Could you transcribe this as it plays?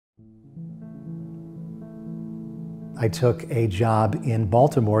I took a job in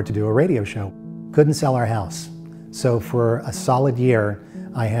Baltimore to do a radio show. Couldn't sell our house. So for a solid year,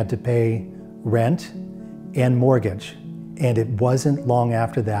 I had to pay rent and mortgage. And it wasn't long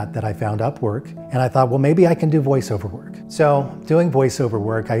after that that I found Upwork. And I thought, well, maybe I can do voiceover work. So doing voiceover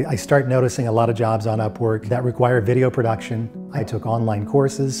work, I start noticing a lot of jobs on Upwork that require video production. I took online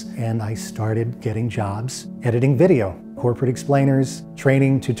courses and I started getting jobs editing video, corporate explainers,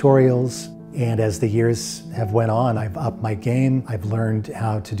 training tutorials. And as the years have went on, I've upped my game. I've learned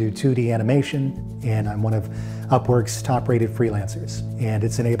how to do 2D animation, and I'm one of Upwork's top-rated freelancers. And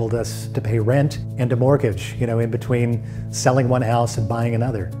it's enabled us to pay rent and a mortgage, in between selling one house and buying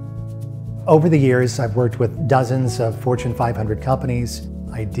another. Over the years, I've worked with dozens of Fortune 500 companies.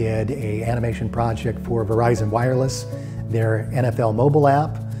 I did an animation project for Verizon Wireless, their NFL mobile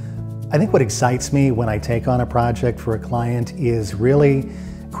app. I think what excites me when I take on a project for a client is really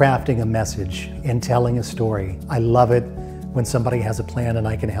crafting a message and telling a story. I love it when somebody has a plan and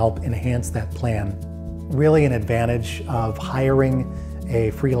I can help enhance that plan. Really an advantage of hiring a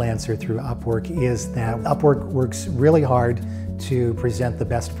freelancer through Upwork is that Upwork works really hard to present the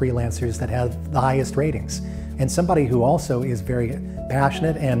best freelancers that have the highest ratings. And somebody who also is very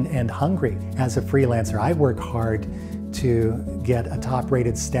passionate and hungry as a freelancer. I work hard to get a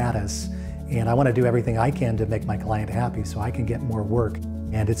top-rated status, and I want to do everything I can to make my client happy so I can get more work.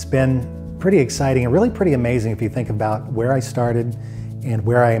 And it's been pretty exciting and really pretty amazing if you think about where I started and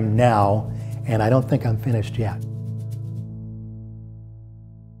where I am now, and I don't think I'm finished yet.